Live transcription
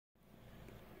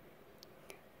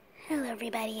Hello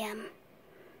everybody,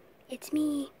 it's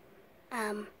me,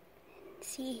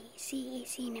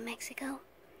 CEC.NewMexico,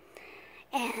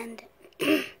 and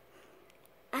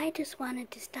I just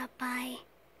wanted to stop by,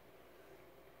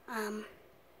 and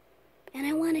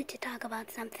I wanted to talk about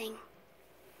something.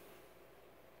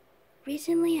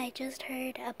 Recently I just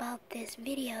heard about this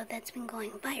video that's been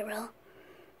going viral,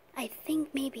 I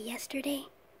think maybe yesterday,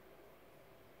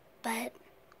 but,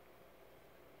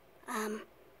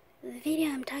 the video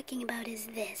I'm talking about is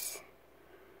this.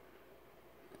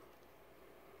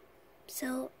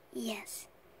 So, yes,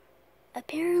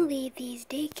 apparently these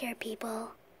daycare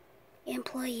people,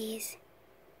 employees,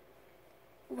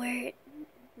 were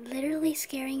literally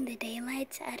scaring the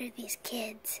daylights out of these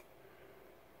kids.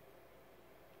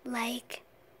 Like,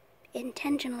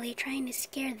 intentionally trying to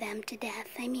scare them to death.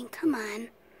 I mean, come on.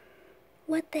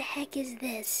 What the heck is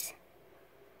this?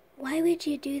 Why would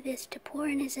you do this to poor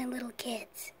innocent little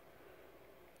kids?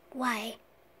 Why?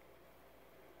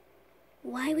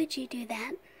 Why would you do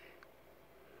that?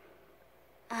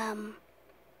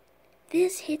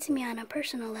 This hits me on a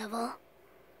personal level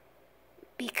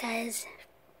because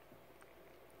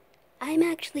I'm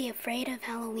actually afraid of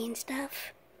Halloween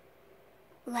stuff.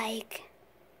 Like,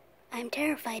 I'm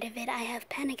terrified of it. I have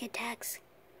panic attacks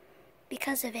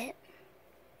because of it.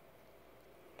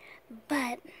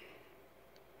 But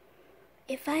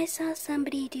if I saw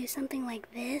somebody do something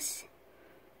like this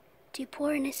to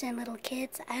poor innocent little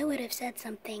kids, I would have said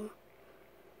something,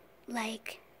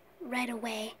 like, right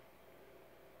away.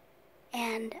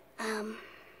 And,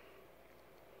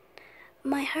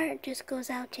 my heart just goes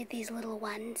out to these little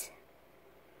ones.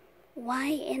 Why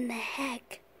in the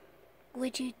heck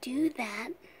would you do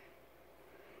that?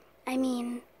 I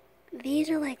mean, these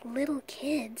are like little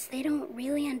kids. They don't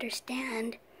really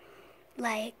understand,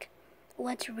 like,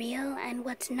 what's real and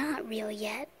what's not real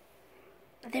yet.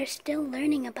 They're still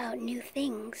learning about new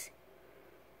things.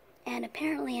 And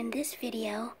apparently in this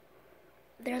video,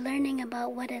 they're learning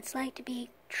about what it's like to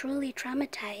be truly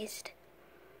traumatized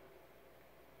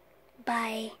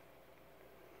by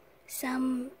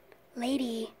some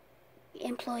lady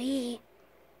employee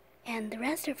and the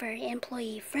rest of her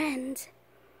employee friends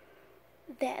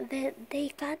that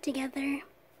they got together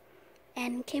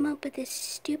and came up with this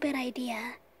stupid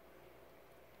idea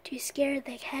to scare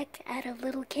the heck out of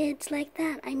little kids like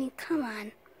that. I mean, come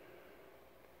on.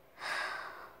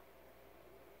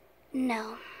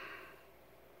 No.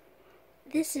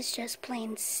 This is just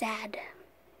plain sad.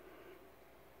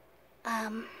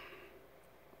 I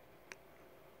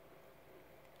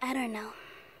don't know.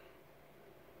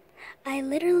 I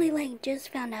literally just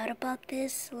found out about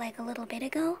this like a little bit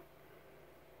ago.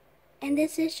 And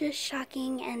this is just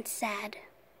shocking and sad.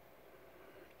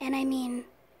 And I mean,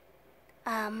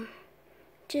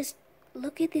 just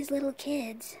look at these little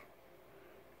kids.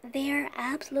 They are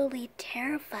absolutely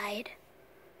terrified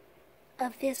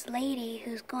of this lady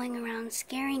who's going around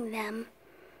scaring them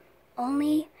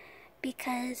only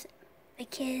because the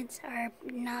kids are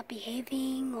not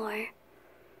behaving or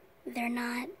they're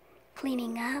not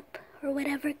cleaning up or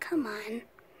whatever. Come on.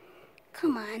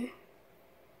 Come on.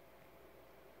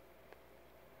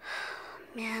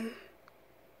 Man.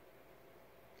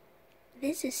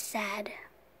 This is sad.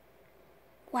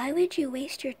 Why would you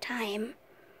waste your time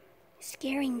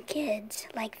scaring kids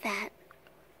like that?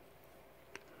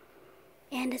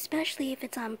 And especially if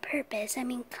it's on purpose. I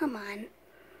mean, come on.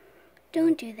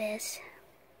 Don't do this.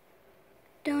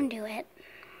 Don't do it.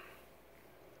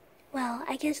 Well,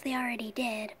 I guess they already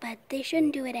did, but they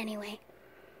shouldn't do it anyway.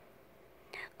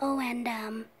 Oh, and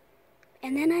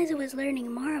then as I was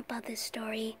learning more about this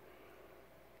story,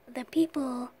 the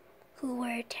people who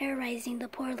were terrorizing the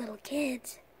poor little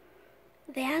kids,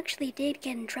 they actually did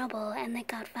get in trouble and they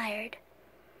got fired.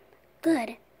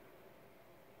 Good.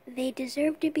 They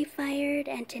deserve to be fired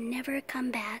and to never come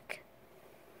back.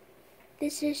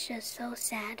 This is just so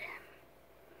sad.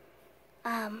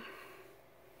 God,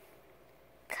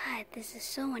 this is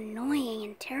so annoying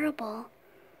and terrible.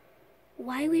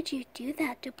 Why would you do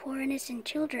that to poor innocent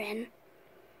children?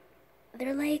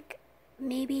 They're like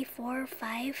maybe 4 or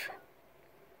 5.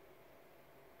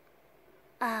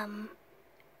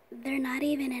 They're not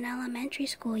even in elementary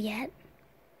school yet.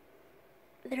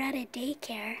 They're at a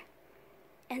daycare,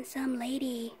 and some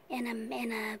lady in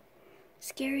a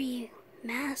scary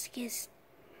mask is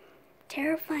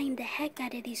terrifying the heck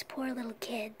out of these poor little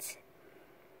kids.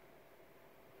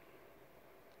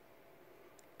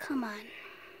 Come on.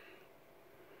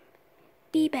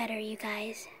 Be better, you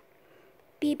guys.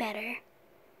 Be better.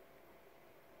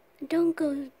 Don't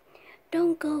go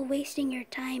wasting your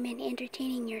time and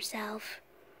entertaining yourself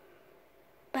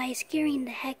by scaring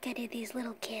the heck out of these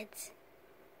little kids.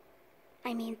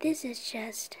 I mean, this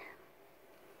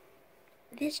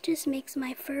just makes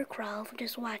my fur crawl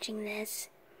just watching this.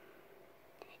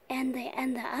 And the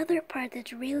other part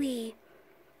that's really,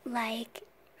 like,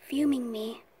 fuming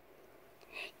me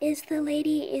is the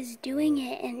lady is doing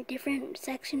it in different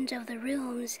sections of the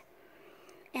rooms,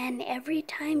 and every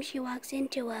time she walks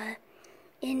into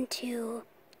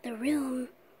the room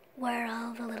where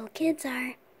all the little kids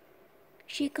are,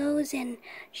 she goes and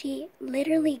she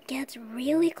literally gets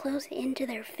really close into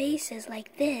their faces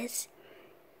like this,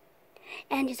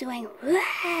 and is going,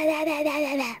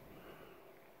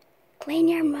 clean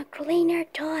your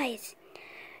toys,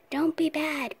 don't be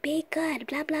bad, be good,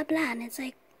 blah blah blah. And it's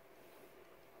like,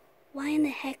 why in the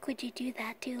heck would you do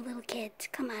that to little kids?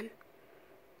 Come on.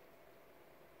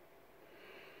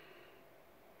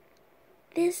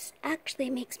 This actually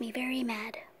makes me very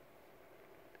mad.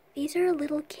 These are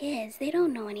little kids. They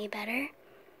don't know any better.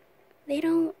 They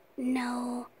don't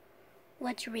know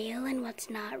what's real and what's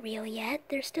not real yet.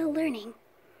 They're still learning.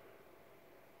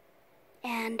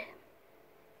 And,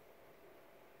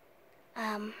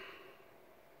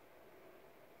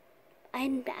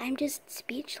 I'm just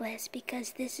speechless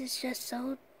because this is just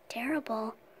so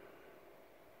terrible.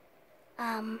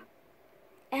 And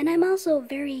I'm also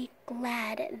very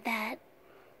glad that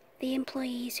the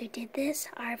employees who did this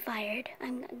are fired.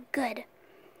 I'm good.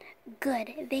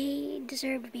 Good. They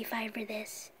deserve to be fired for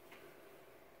this.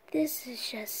 This is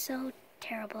just so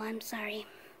terrible. I'm sorry.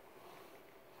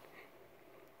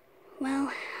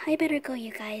 Well, I better go,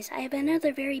 you guys. I have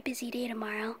another very busy day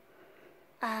tomorrow.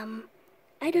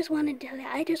 I just wanted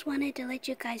to let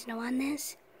you guys know on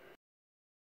this.